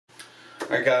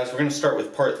Alright guys, we're going to start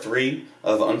with part 3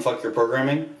 of Unfuck Your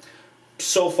Programming.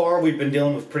 So far we've been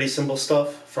dealing with pretty simple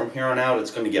stuff. From here on out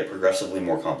it's going to get progressively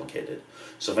more complicated.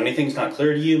 So if anything's not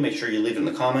clear to you, make sure you leave it in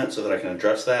the comments so that I can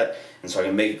address that and so I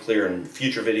can make it clear in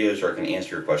future videos or I can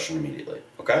answer your question immediately.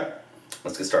 Okay?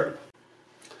 Let's get started.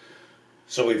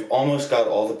 So we've almost got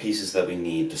all the pieces that we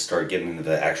need to start getting into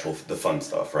the fun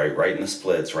stuff, right? Writing the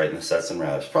splits, writing the sets and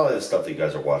reps, probably the stuff that you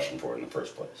guys are watching for in the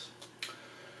first place.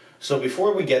 So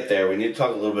before we get there, we need to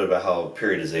talk a little bit about how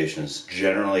periodization is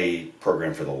generally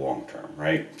programmed for the long term,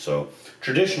 right? So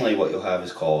traditionally what you'll have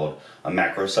is called a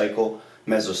macrocycle,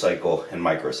 mesocycle, and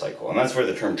microcycle. And that's where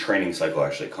the term training cycle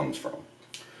actually comes from.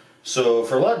 So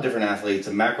for a lot of different athletes,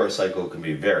 a macrocycle can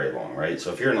be very long, right?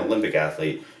 So if you're an Olympic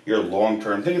athlete, your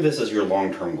long-term, think of this as your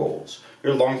long-term goals.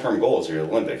 Your long-term goals are your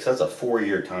Olympics. That's a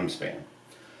 4-year time span.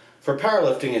 For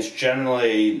powerlifting, it's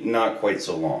generally not quite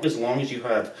so long. As long as you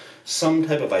have some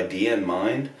type of idea in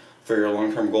mind for your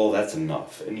long-term goal, that's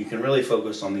enough. And you can really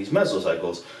focus on these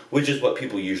mesocycles, which is what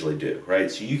people usually do,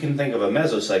 right? So you can think of a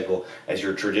mesocycle as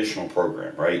your traditional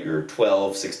program, right? Your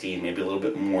 12, 16, maybe a little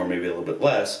bit more, maybe a little bit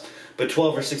less, but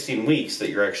 12 or 16 weeks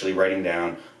that you're actually writing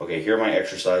down, okay, here are my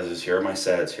exercises, here are my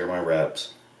sets, here are my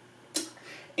reps,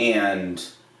 and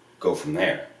go from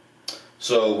there.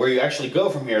 So where you actually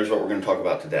go from here is what we're going to talk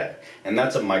about today, and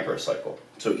that's a microcycle.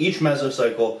 So each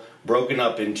mesocycle broken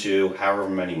up into however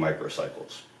many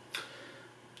microcycles.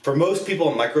 For most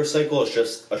people, a microcycle is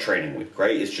just a training week,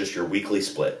 right? It's just your weekly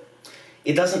split.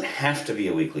 It doesn't have to be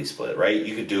a weekly split, right?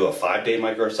 You could do a 5-day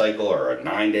microcycle or a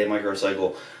 9-day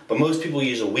microcycle, but most people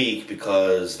use a week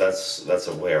because that's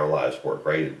the way our lives work,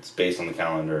 right? It's based on the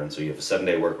calendar, and so you have a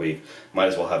 7-day work week, might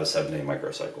as well have a 7-day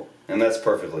microcycle, and that's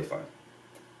perfectly fine.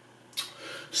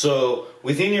 So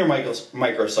within your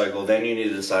microcycle, then you need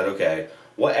to decide, okay,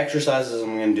 what exercises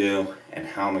am I going to do and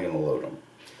how am I going to load them?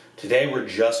 Today we're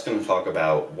just going to talk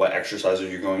about what exercises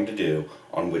you're going to do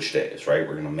on which days, right?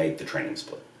 We're going to make the training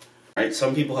split. Right?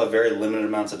 Some people have very limited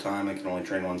amounts of time. They can only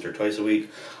train once or twice a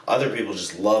week. Other people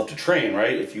just love to train,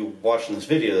 right? If you're watching this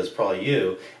video, that's probably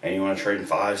you, and you want to train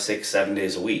 5, 6, 7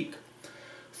 days a week.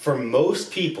 For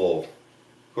most people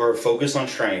who are focused on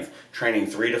strength, training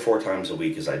 3 to 4 times a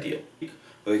week is ideal.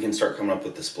 But we can start coming up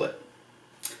with the split.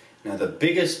 Now the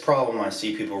biggest problem I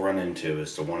see people run into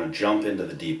is to want to jump into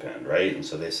the deep end, right? And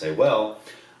so they say, well,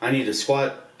 I need to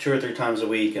squat 2 or 3 times a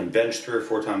week and bench 3 or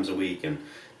 4 times a week and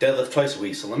deadlift twice a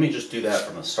week, so let me just do that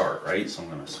from the start, right? So I'm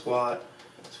going to squat,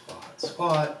 squat,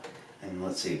 squat, and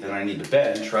let's see, then I need to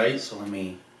bench, right? So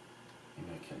maybe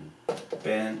I can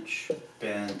bench,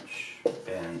 bench,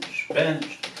 bench,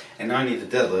 bench, and now I need to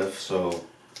deadlift, so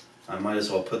I might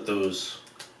as well put those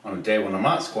on a day when I'm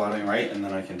not squatting, right? And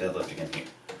then I can deadlift again here.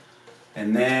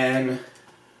 And then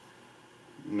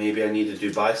maybe I need to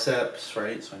do biceps,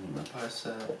 right? So I need my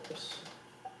biceps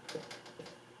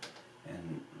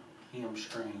and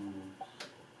hamstrings,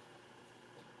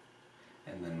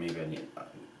 and then maybe I need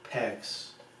pecs.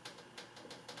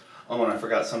 Oh, and I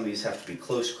forgot some of these have to be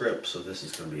close grip, so this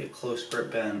is going to be a close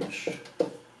grip bench.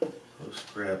 Close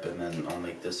grip, and then I'll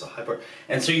make this a high bar.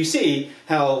 And so you see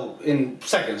how in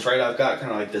seconds, right, I've got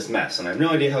kind of like this mess, and I have no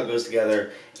idea how it goes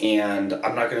together, and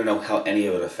I'm not going to know how any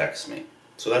of it affects me.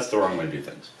 So that's the wrong way to do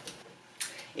things.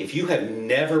 If you have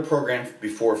never programmed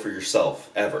before for yourself,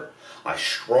 ever, I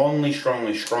strongly,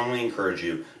 strongly, strongly encourage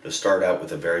you to start out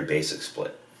with a very basic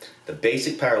split. The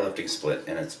basic powerlifting split,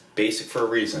 and it's basic for a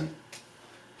reason.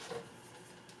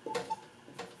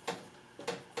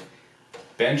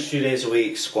 Bench 2 days a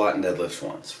week, squat and deadlift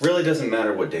once. Really doesn't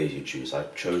matter what days you choose. I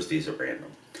chose these at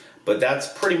random. But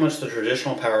that's pretty much the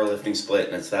traditional powerlifting split,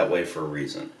 and it's that way for a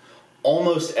reason.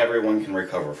 Almost everyone can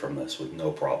recover from this with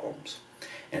no problems.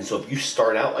 And so if you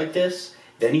start out like this,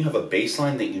 then you have a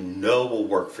baseline that you know will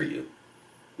work for you.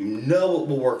 You know it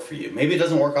will work for you. Maybe it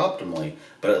doesn't work optimally,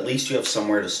 but at least you have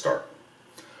somewhere to start.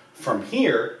 From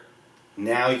here,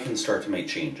 now you can start to make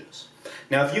changes.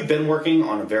 Now, if you've been working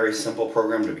on a very simple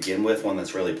program to begin with, one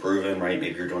that's really proven, right?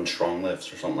 Maybe you're doing strong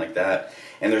lifts or something like that,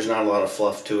 and there's not a lot of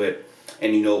fluff to it,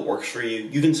 and you know it works for you,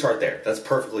 you can start there. That's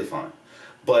perfectly fine.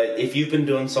 But if you've been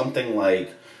doing something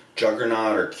like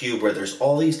Juggernaut or Cube, where there's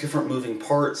all these different moving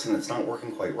parts and it's not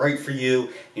working quite right for you,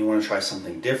 and you want to try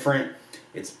something different,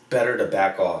 it's better to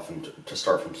back off and to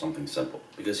start from something simple.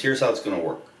 Because here's how it's going to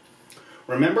work.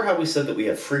 Remember how we said that we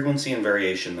have frequency and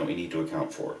variation that we need to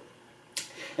account for?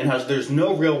 And how there's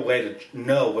no real way to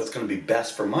know what's going to be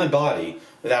best for my body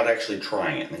without actually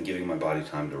trying it and then giving my body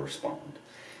time to respond.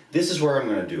 This is where I'm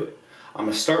going to do it. I'm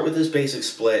going to start with this basic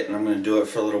split, and I'm going to do it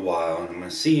for a little while, and I'm going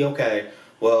to see, okay,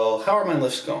 well, how are my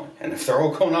lifts going? And if they're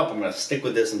all going up, I'm going to stick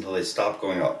with this until they stop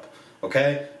going up.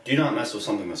 Okay? Do not mess with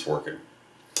something that's working.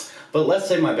 But let's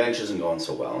say my bench isn't going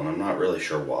so well and I'm not really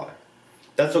sure why.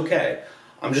 That's okay.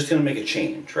 I'm just going to make a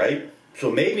change, right? So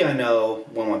maybe I know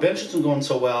when my bench isn't going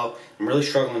so well, I'm really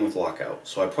struggling with lockout.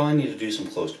 So I probably need to do some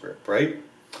close grip, right?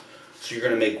 So you're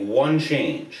going to make one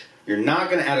change. You're not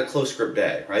going to add a close grip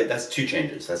day, right? That's two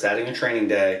changes. That's adding a training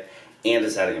day and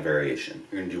it's adding a variation.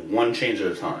 You're going to do one change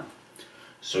at a time.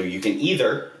 So you can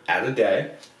either add a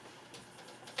day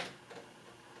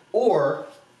or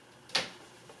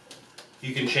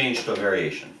you can change to a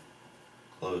variation.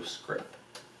 Close grip.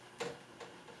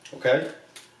 Okay?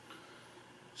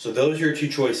 So those are your two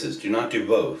choices. Do not do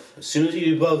both. As soon as you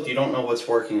do both, you don't know what's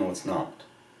working and what's not.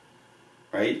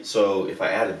 Right? So if I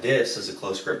added this as a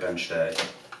close grip bench day,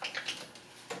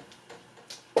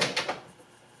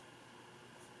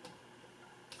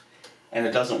 and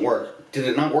it doesn't work, did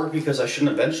it not work because I shouldn't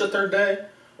have benched the third day?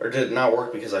 Or did it not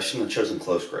work because I shouldn't have chosen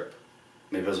close grip?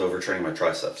 Maybe I was overtraining my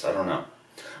triceps. I don't know.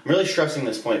 I'm really stressing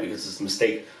this point because it's a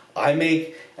mistake I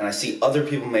make and I see other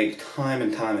people make time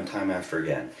and time and time after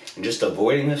again. And just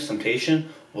avoiding this temptation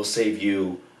will save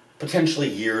you potentially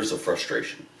years of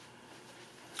frustration.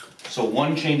 So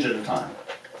one change at a time.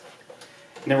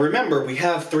 Now remember, we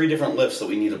have 3 different lifts that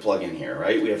we need to plug in here,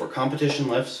 right? We have our competition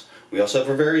lifts, we also have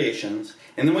our variations,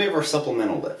 and then we have our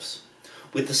supplemental lifts.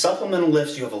 With the supplemental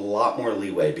lifts, you have a lot more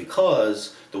leeway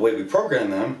because the way we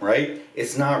program them, right,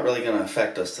 it's not really going to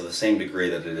affect us to the same degree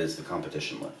that it is the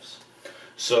competition lifts.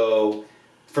 So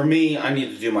for me, I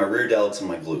need to do my rear delts and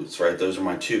my glutes, right? Those are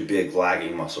my 2 big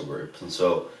lagging muscle groups. And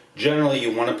so generally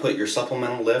you want to put your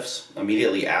supplemental lifts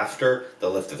immediately after the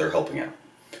lift that they're helping out.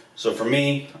 So for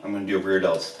me, I'm going to do rear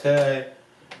delts today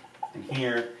and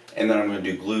here, and then I'm going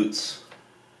to do glutes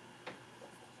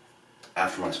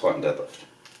after my squat and deadlift.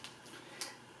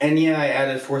 And yeah, I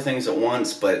added 4 things at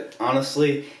once, but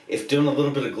honestly, if doing a little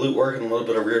bit of glute work and a little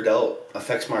bit of rear delt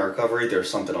affects my recovery,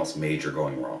 there's something else major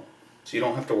going wrong. So you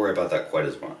don't have to worry about that quite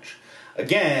as much.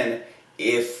 Again,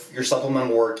 if your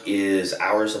supplemental work is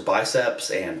hours of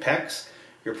biceps and pecs,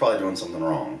 you're probably doing something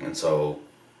wrong. And so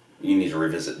you need to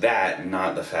revisit that,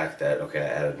 not the fact that, okay, I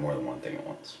added more than one thing at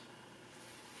once.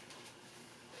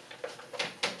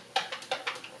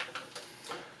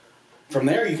 From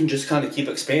there, you can just kind of keep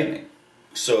expanding.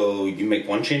 So you make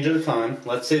one change at a time.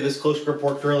 Let's say this close grip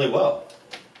worked really well.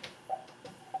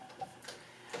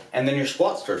 And then your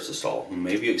squat starts to stall.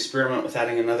 Maybe you experiment with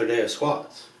adding another day of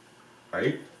squats,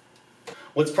 right?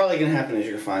 What's probably going to happen is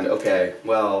you're going to find, okay,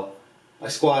 well, I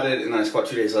squatted and then I squat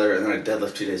 2 days later and then I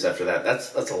deadlift 2 days after that.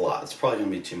 That's a lot. It's probably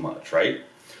going to be too much, right?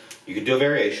 You could do a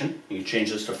variation. You could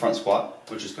change this to front squat,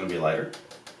 which is going to be lighter.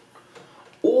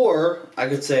 Or I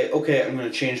could say, okay, I'm going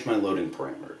to change my loading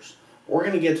parameters. We're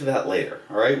going to get to that later,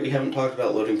 all right? We haven't talked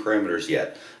about loading parameters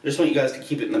yet. I just want you guys to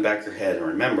keep it in the back of your head and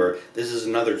remember, this is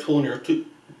another tool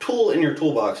in your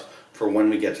toolbox for when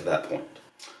we get to that point.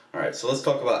 All right, so let's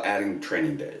talk about adding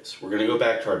training days. We're going to go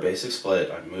back to our basic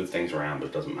split. I've moved things around, but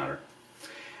it doesn't matter.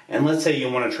 And let's say you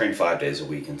want to train 5 days a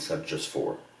week instead of just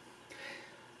 4.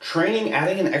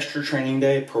 Adding an extra training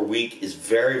day per week is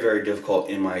very, very difficult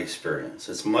in my experience.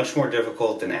 It's much more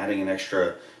difficult than adding an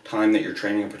extra time that you're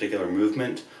training a particular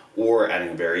movement or adding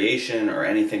a variation or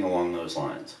anything along those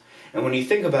lines. And when you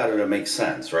think about it, it makes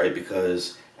sense, right?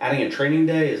 Because adding a training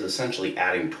day is essentially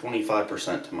adding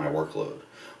 25% to my workload.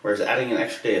 Whereas adding an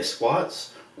extra day of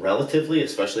squats, relatively,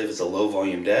 especially if it's a low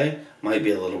volume day, might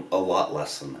be a lot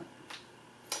less than that.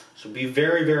 So be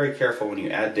very, very careful when you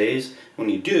add days. When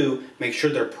you do, make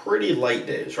sure they're pretty light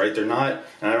days, right? They're not,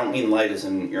 and I don't mean light as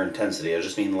in your intensity, I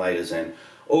just mean light as in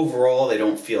overall they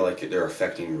don't feel like they're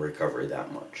affecting your recovery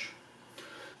that much.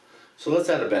 So let's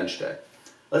add a bench day.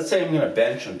 Let's say I'm going to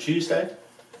bench on Tuesday,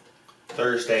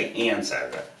 Thursday, and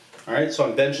Saturday. All right, so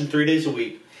I'm benching 3 days a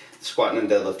week, squatting and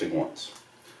deadlifting once.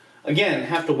 Again,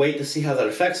 have to wait to see how that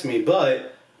affects me,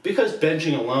 but because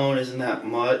benching alone isn't that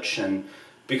much, and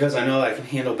because I know I can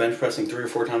handle bench pressing 3 or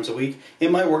 4 times a week,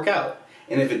 it might work out.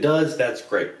 And if it does, that's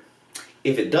great.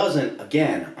 If it doesn't,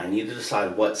 again, I need to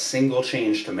decide what single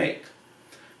change to make.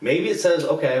 Maybe it says,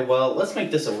 okay, well, let's make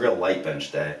this a real light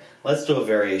bench day. Let's do a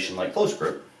variation like close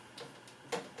grip.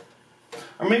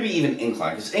 Or maybe even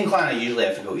incline, because incline I usually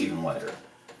have to go even lighter.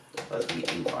 Let's be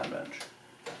incline bench.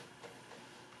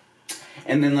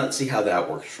 And then let's see how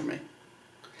that works for me.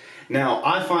 Now,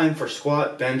 I find for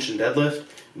squat, bench, and deadlift,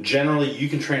 generally you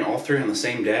can train all 3 on the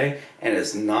same day, and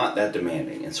it's not that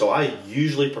demanding. And so I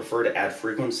usually prefer to add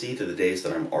frequency to the days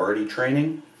that I'm already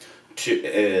training,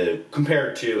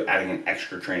 compared to adding an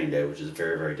extra training day, which is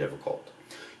very, very difficult.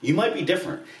 You might be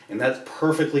different, and that's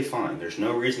perfectly fine. There's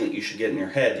no reason that you should get in your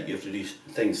head that you have to do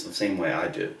things the same way I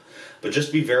do. But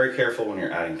just be very careful when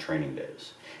you're adding training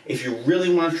days. If you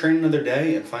really want to train another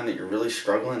day and find that you're really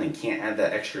struggling and can't add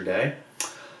that extra day,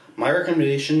 my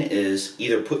recommendation is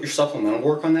either put your supplemental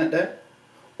work on that day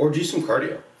or do some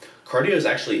cardio. Cardio is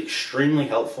actually extremely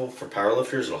helpful for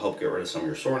powerlifters. It'll help get rid of some of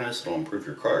your soreness. It'll improve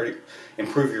your cardio,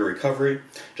 improve your recovery.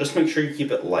 Just make sure you keep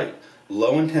it light.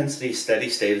 Low intensity, steady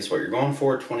state is what you're going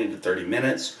for, 20 to 30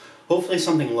 minutes. Hopefully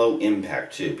something low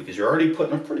impact too, because you're already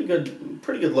putting a pretty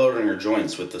good load on your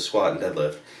joints with the squat and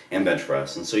deadlift and bench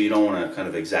press, and so you don't want to kind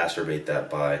of exacerbate that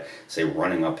by, say,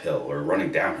 running uphill or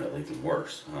running downhill, even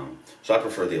worse. So I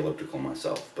prefer the elliptical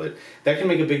myself, but that can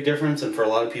make a big difference, and for a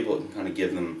lot of people it can kind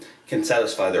of can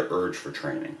satisfy their urge for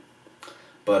training.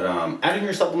 But adding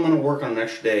your supplemental work on an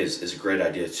extra day is a great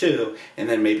idea too, and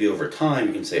then maybe over time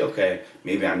you can say, okay,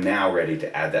 maybe I'm now ready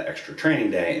to add that extra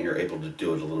training day, and you're able to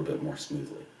do it a little bit more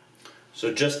smoothly.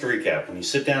 So just to recap, when you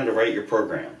sit down to write your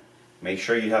program, make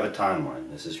sure you have a timeline.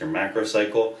 This is your macro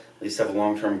cycle, at least have a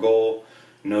long-term goal.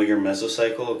 Know your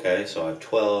mesocycle, okay, so I have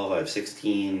 12, I have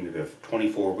 16, maybe I have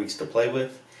 24 weeks to play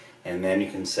with, and then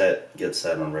you can get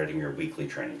set on writing your weekly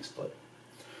training split.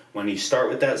 When you start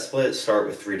with that split, start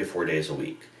with 3 to 4 days a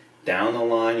week. Down the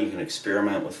line, you can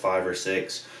experiment with 5 or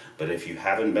 6, but if you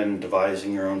haven't been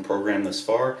devising your own program this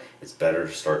far, it's better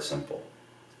to start simple.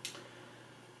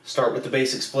 Start with the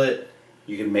basic split.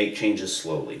 You can make changes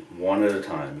slowly, one at a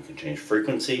time. You can change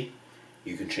frequency,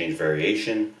 you can change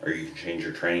variation, or you can change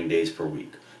your training days per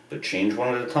week. But change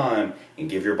one at a time and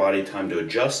give your body time to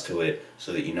adjust to it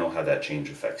so that you know how that change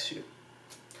affects you.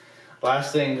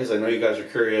 Last thing, because I know you guys are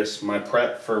curious, my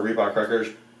prep for Reebok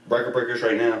Record Breakers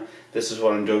right now, this is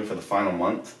what I'm doing for the final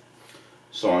month.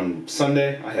 So on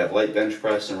Sunday, I have light bench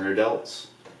press and rear delts.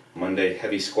 Monday,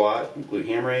 heavy squat and glute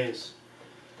ham raise.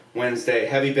 Wednesday,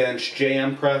 heavy bench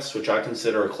JM press, which I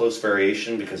consider a close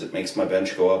variation because it makes my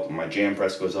bench go up. When my JM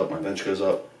press goes up, my bench goes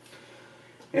up.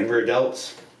 And rear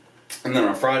delts. And then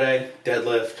on Friday,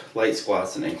 deadlift, light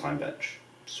squats, and incline bench.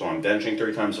 So I'm benching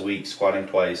 3 times a week, squatting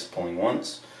twice, pulling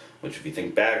once, which if you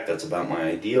think back, that's about my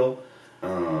ideal.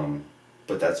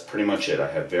 But that's pretty much it. I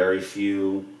have very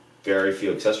few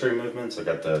accessory movements. I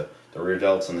got the rear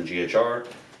delts and the GHR,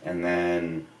 and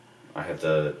then I have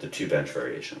the 2 bench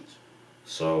variations.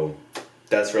 So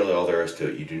that's really all there is to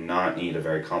it. You do not need a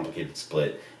very complicated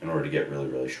split in order to get really,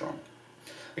 really strong.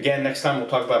 Again, next time we'll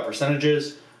talk about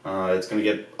percentages. It's going to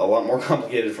get a lot more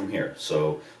complicated from here.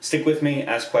 So stick with me,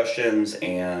 ask questions,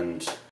 and